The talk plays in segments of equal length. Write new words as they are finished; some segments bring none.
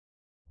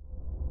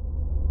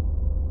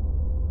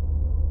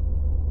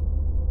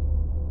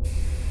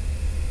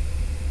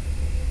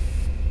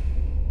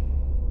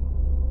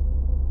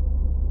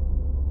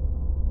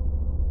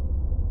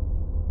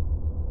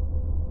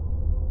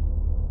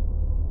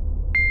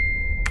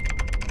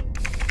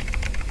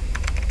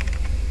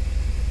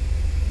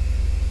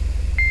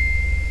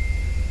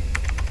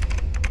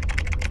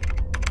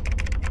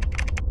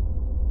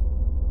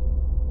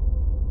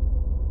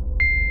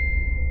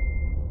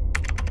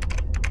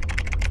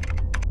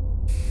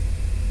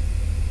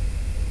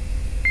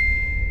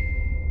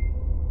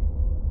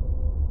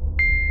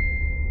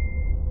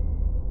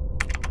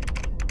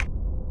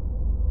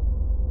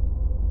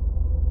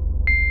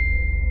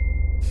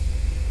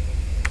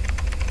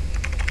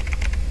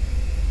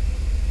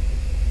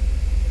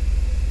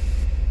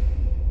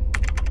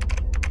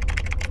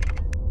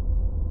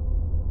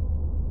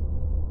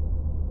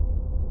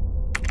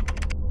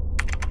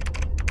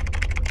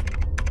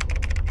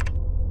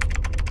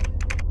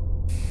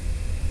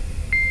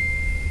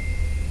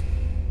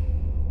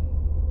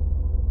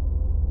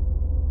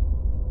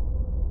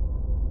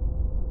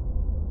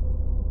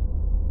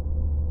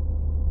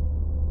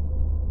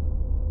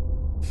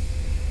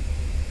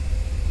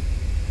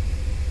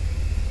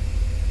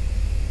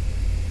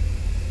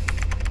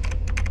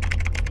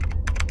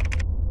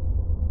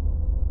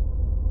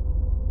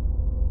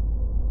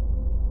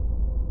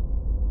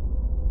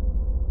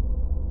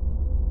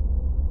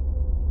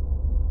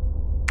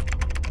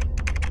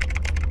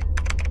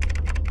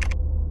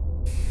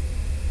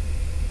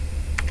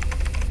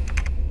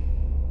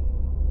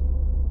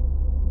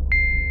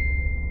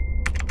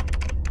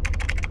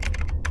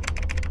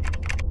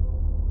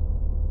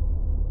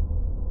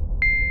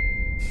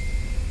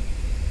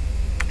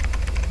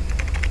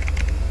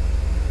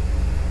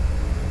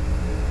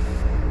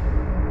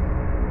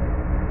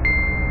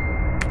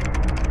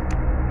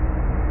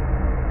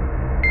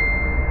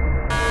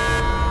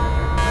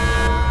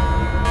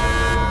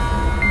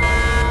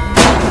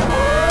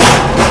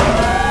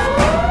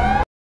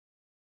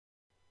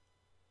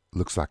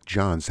Looks like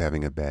John's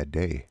having a bad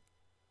day.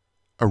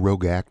 A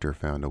rogue actor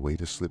found a way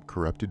to slip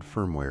corrupted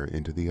firmware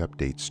into the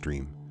update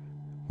stream.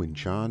 When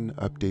John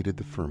updated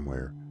the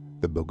firmware,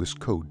 the bogus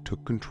code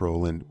took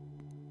control and,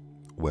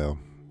 well,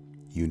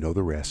 you know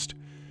the rest.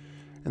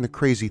 And the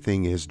crazy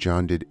thing is,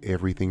 John did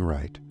everything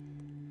right.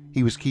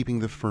 He was keeping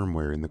the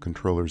firmware in the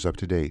controllers up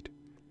to date.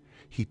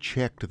 He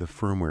checked the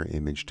firmware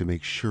image to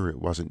make sure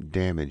it wasn't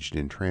damaged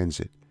in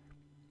transit.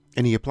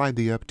 And he applied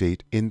the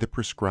update in the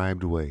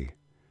prescribed way.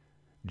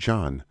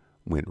 John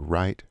went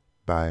right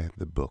by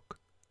the book.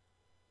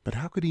 But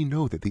how could he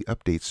know that the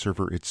update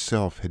server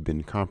itself had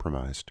been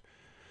compromised?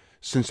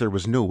 Since there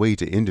was no way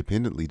to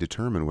independently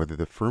determine whether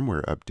the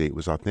firmware update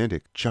was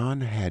authentic,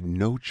 John had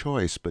no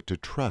choice but to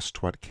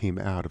trust what came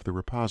out of the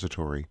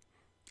repository.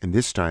 And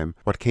this time,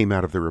 what came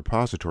out of the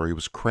repository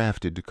was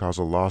crafted to cause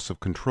a loss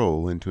of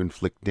control and to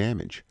inflict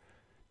damage.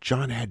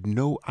 John had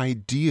no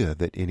idea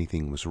that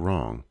anything was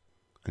wrong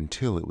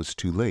until it was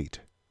too late.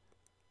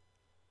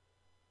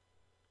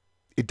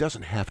 It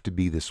doesn't have to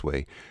be this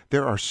way.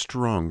 There are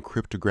strong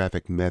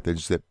cryptographic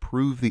methods that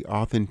prove the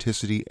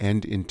authenticity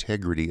and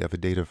integrity of a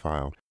data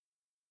file.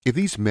 If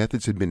these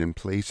methods had been in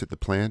place at the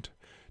plant,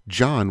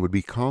 John would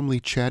be calmly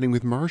chatting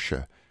with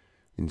Marcia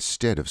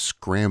instead of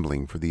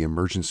scrambling for the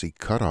emergency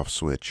cutoff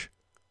switch.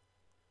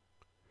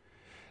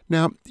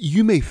 Now,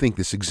 you may think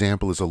this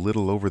example is a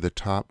little over the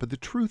top, but the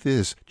truth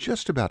is,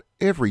 just about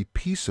every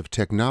piece of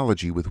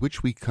technology with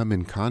which we come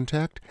in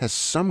contact has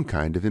some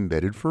kind of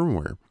embedded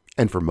firmware.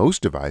 And for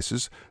most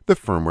devices, the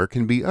firmware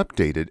can be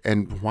updated,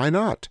 and why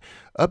not?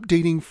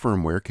 Updating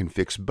firmware can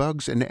fix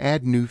bugs and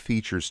add new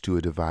features to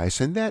a device,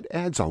 and that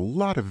adds a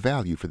lot of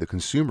value for the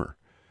consumer.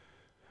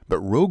 But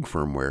rogue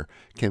firmware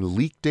can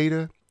leak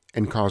data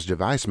and cause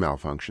device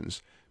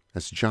malfunctions,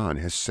 as John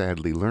has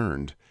sadly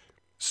learned.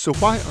 So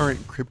why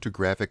aren't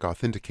cryptographic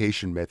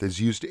authentication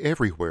methods used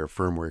everywhere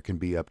firmware can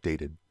be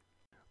updated?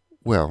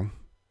 Well,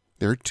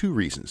 there are two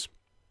reasons.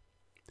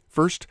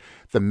 First,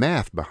 the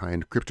math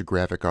behind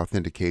cryptographic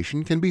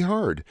authentication can be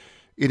hard.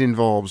 It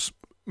involves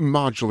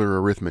modular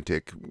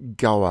arithmetic,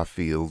 Galois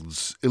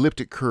fields,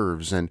 elliptic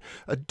curves, and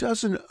a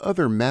dozen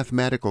other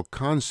mathematical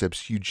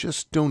concepts you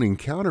just don't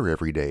encounter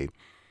every day.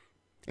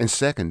 And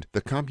second,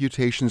 the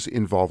computations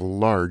involve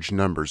large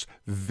numbers,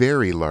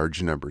 very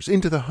large numbers,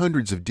 into the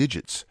hundreds of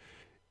digits.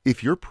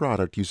 If your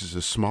product uses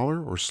a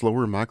smaller or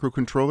slower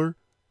microcontroller,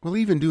 well,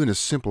 even doing a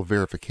simple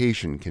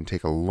verification can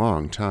take a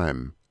long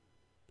time.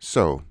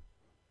 So,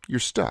 you're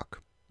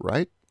stuck,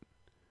 right?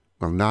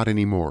 Well, not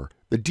anymore.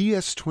 The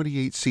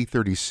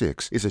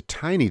DS28C36 is a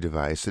tiny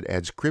device that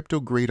adds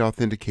crypto-grade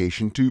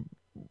authentication to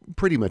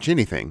pretty much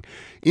anything.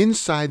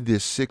 Inside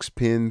this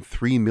 6-pin,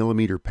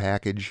 3mm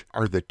package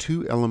are the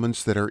two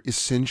elements that are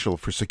essential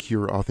for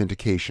secure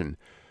authentication.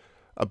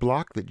 A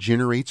block that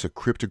generates a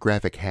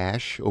cryptographic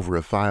hash over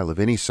a file of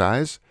any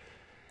size,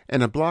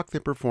 and a block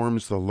that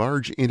performs the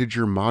large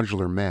integer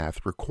modular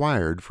math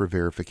required for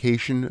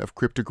verification of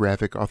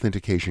cryptographic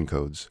authentication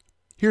codes.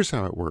 Here's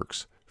how it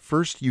works.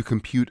 First, you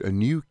compute a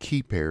new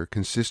key pair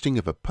consisting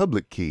of a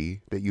public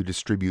key that you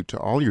distribute to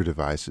all your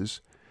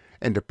devices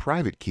and a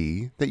private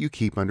key that you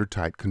keep under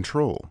tight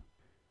control.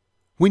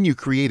 When you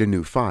create a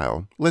new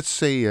file, let's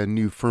say a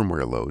new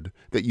firmware load,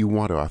 that you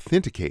want to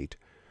authenticate,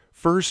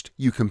 first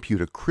you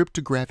compute a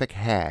cryptographic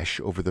hash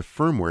over the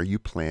firmware you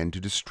plan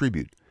to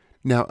distribute.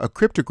 Now, a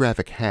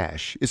cryptographic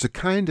hash is a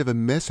kind of a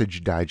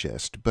message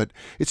digest, but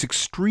it's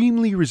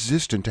extremely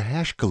resistant to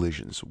hash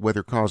collisions,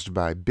 whether caused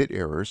by bit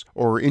errors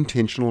or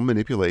intentional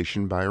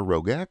manipulation by a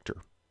rogue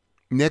actor.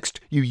 Next,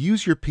 you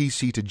use your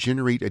PC to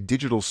generate a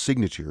digital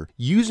signature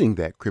using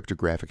that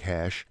cryptographic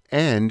hash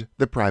and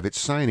the private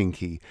signing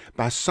key.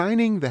 By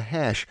signing the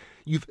hash,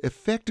 you've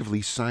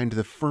effectively signed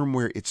the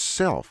firmware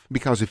itself,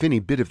 because if any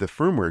bit of the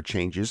firmware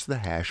changes, the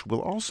hash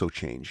will also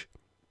change.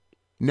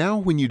 Now,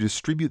 when you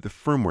distribute the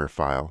firmware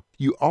file,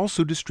 you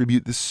also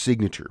distribute the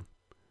signature.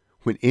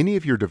 When any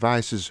of your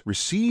devices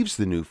receives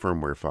the new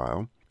firmware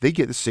file, they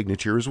get the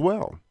signature as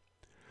well.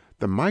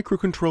 The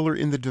microcontroller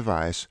in the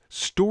device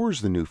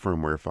stores the new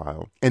firmware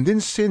file and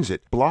then sends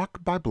it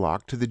block by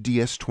block to the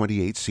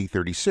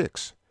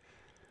DS28C36.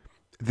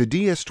 The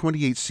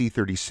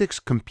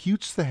DS28C36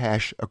 computes the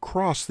hash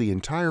across the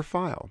entire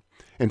file.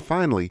 And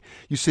finally,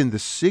 you send the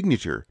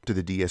signature to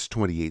the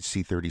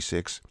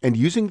DS28C36, and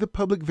using the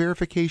public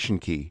verification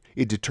key,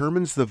 it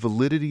determines the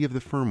validity of the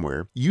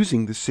firmware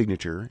using the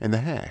signature and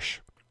the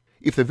hash.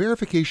 If the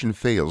verification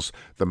fails,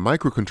 the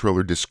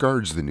microcontroller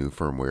discards the new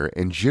firmware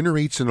and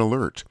generates an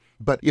alert.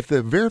 But if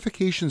the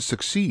verification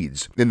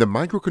succeeds, then the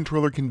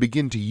microcontroller can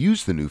begin to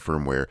use the new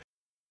firmware.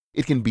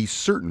 It can be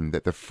certain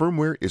that the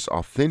firmware is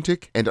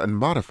authentic and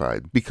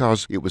unmodified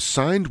because it was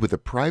signed with a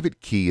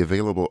private key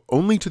available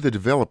only to the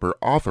developer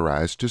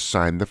authorized to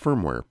sign the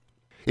firmware.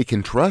 It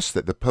can trust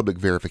that the public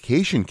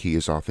verification key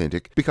is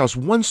authentic because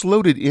once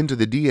loaded into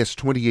the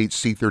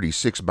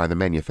DS28C36 by the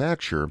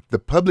manufacturer, the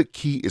public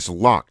key is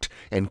locked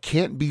and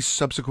can't be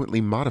subsequently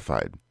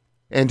modified.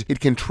 And it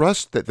can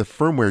trust that the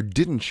firmware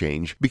didn't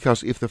change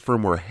because if the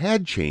firmware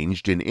had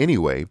changed in any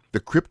way, the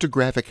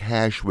cryptographic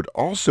hash would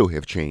also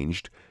have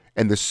changed,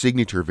 and the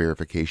signature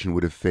verification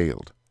would have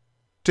failed.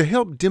 To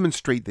help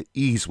demonstrate the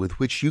ease with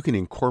which you can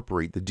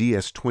incorporate the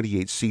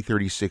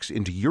DS28C36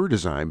 into your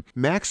design,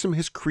 Maxim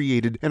has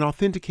created an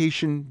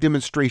authentication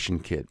demonstration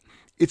kit.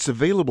 It's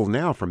available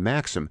now from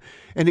Maxim,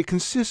 and it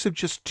consists of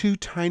just two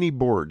tiny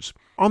boards.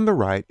 On the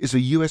right is a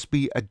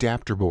USB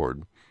adapter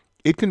board.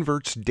 It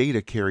converts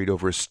data carried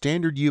over a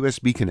standard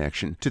USB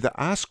connection to the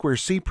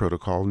I2C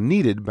protocol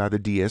needed by the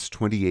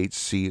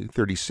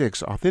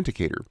DS28C36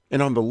 authenticator.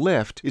 And on the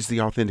left is the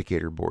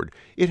authenticator board.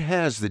 It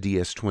has the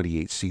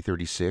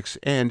DS28C36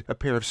 and a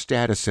pair of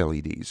status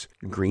LEDs,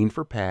 green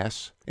for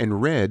pass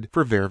and red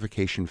for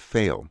verification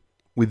fail.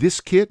 With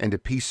this kit and a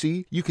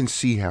PC, you can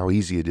see how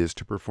easy it is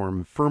to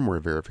perform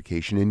firmware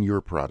verification in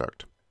your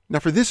product. Now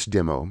for this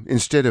demo,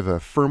 instead of a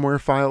firmware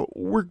file,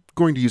 we're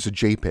going to use a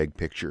JPEG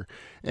picture.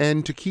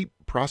 And to keep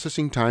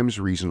processing times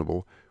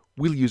reasonable,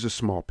 we'll use a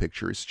small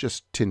picture. It's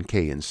just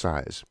 10K in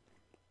size.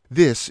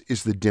 This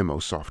is the demo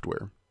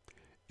software.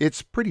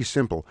 It's pretty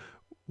simple.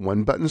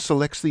 One button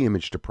selects the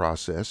image to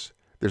process.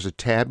 There's a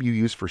tab you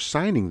use for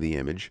signing the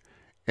image,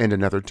 and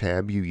another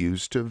tab you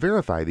use to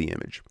verify the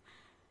image.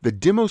 The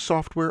demo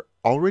software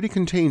already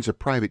contains a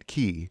private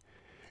key,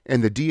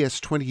 and the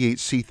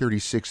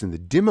DS28C36 in the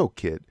demo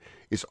kit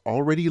is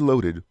already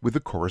loaded with the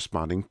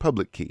corresponding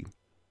public key.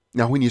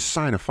 Now, when you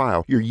sign a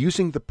file, you're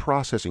using the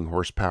processing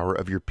horsepower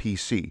of your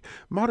PC.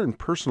 Modern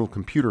personal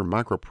computer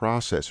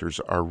microprocessors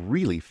are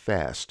really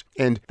fast,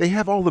 and they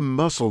have all the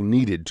muscle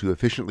needed to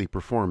efficiently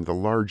perform the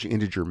large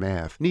integer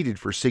math needed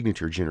for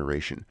signature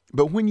generation.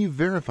 But when you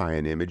verify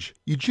an image,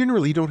 you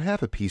generally don't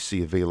have a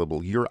PC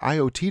available. Your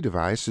IoT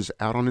device is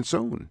out on its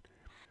own.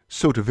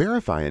 So to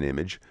verify an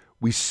image,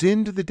 we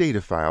send the data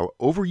file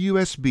over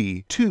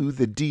USB to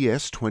the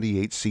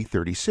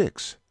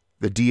DS28C36.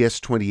 The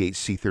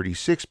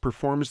DS28C36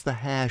 performs the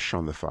hash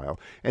on the file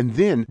and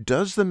then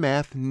does the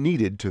math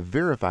needed to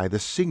verify the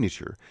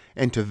signature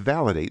and to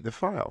validate the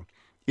file.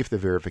 If the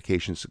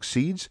verification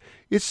succeeds,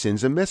 it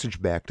sends a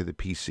message back to the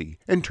PC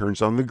and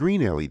turns on the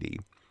green LED.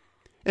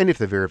 And if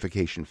the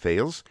verification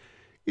fails,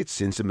 it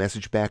sends a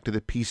message back to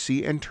the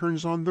PC and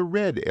turns on the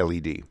red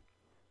LED.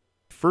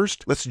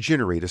 First, let's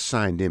generate a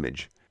signed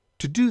image.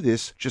 To do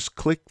this, just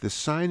click the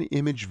Sign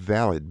Image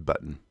Valid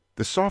button.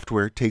 The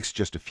software takes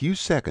just a few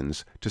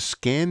seconds to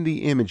scan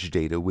the image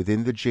data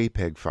within the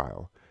JPEG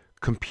file,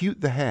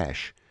 compute the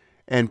hash,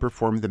 and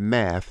perform the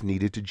math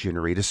needed to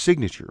generate a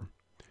signature.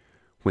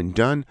 When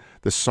done,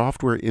 the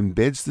software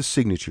embeds the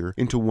signature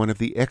into one of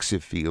the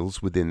EXIF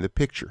fields within the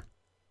picture.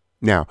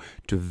 Now,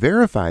 to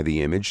verify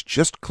the image,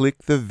 just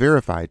click the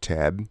Verify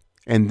tab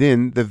and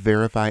then the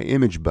Verify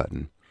Image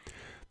button.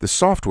 The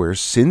software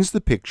sends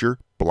the picture,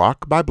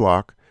 block by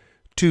block,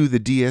 to the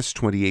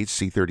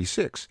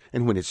DS28C36,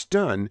 and when it's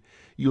done,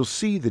 you'll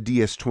see the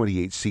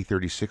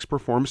DS28C36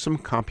 perform some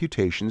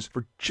computations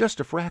for just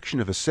a fraction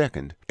of a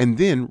second, and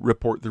then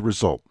report the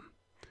result.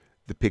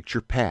 The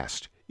picture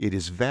passed, it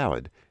is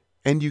valid,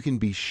 and you can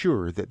be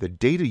sure that the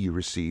data you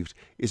received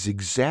is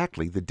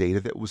exactly the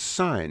data that was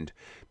signed,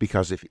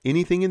 because if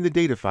anything in the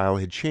data file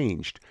had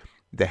changed,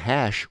 the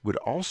hash would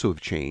also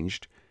have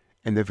changed,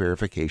 and the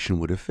verification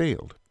would have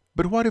failed.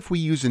 But what if we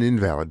use an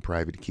invalid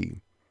private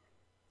key?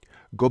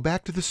 Go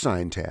back to the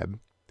Sign tab,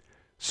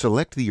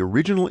 select the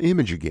original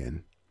image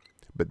again,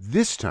 but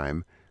this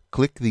time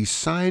click the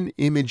Sign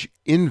Image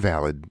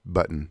Invalid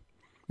button.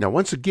 Now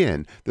once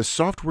again, the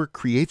software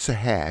creates a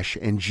hash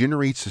and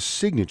generates a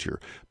signature,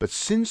 but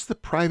since the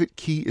private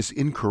key is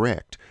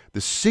incorrect,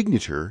 the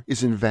signature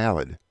is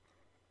invalid.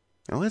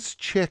 Now let's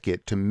check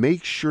it to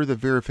make sure the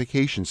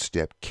verification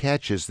step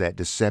catches that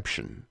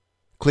deception.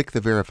 Click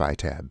the Verify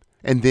tab,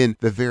 and then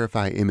the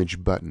Verify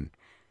Image button.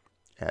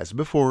 As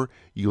before,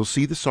 you'll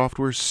see the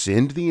software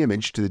send the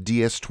image to the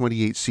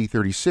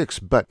DS28C36,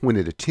 but when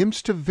it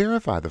attempts to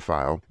verify the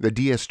file, the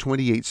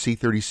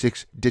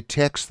DS28C36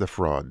 detects the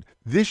fraud.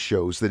 This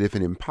shows that if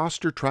an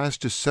imposter tries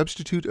to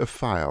substitute a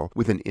file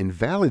with an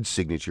invalid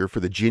signature for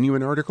the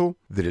genuine article,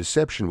 the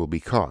deception will be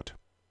caught.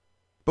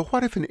 But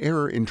what if an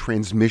error in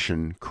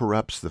transmission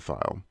corrupts the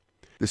file?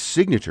 The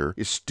signature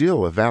is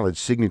still a valid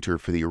signature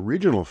for the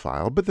original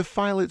file, but the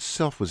file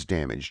itself was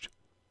damaged.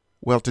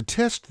 Well, to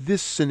test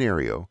this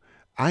scenario,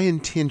 I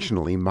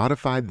intentionally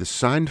modified the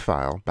signed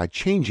file by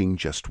changing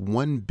just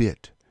one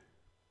bit.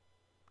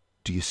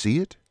 Do you see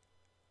it?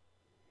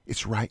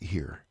 It's right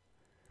here.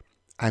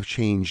 I've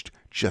changed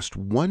just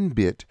one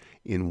bit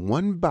in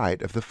one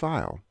byte of the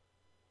file.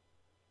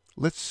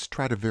 Let's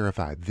try to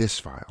verify this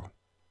file.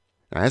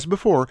 As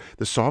before,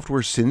 the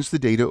software sends the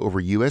data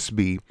over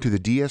USB to the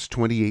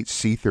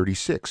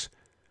DS28C36.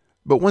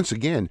 But once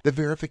again, the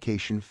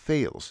verification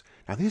fails.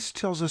 Now this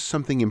tells us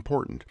something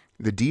important.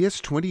 The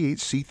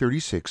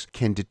DS28C36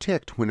 can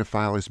detect when a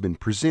file has been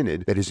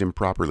presented that is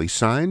improperly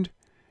signed,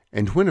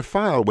 and when a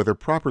file, whether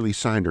properly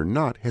signed or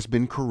not, has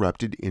been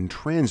corrupted in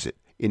transit.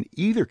 In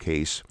either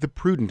case, the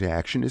prudent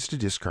action is to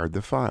discard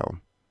the file.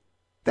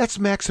 That's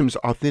Maxim's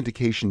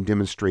Authentication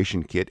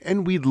Demonstration Kit,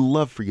 and we'd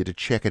love for you to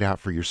check it out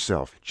for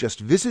yourself.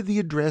 Just visit the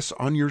address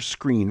on your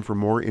screen for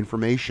more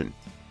information.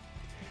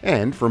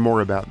 And for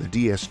more about the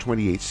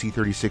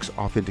DS28C36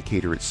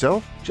 Authenticator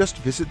itself, just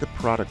visit the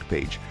product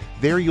page.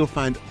 There you'll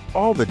find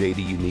all the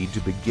data you need to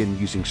begin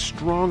using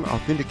strong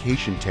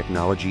authentication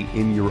technology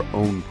in your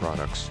own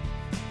products.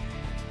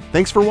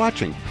 Thanks for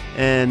watching,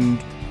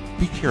 and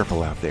be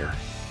careful out there.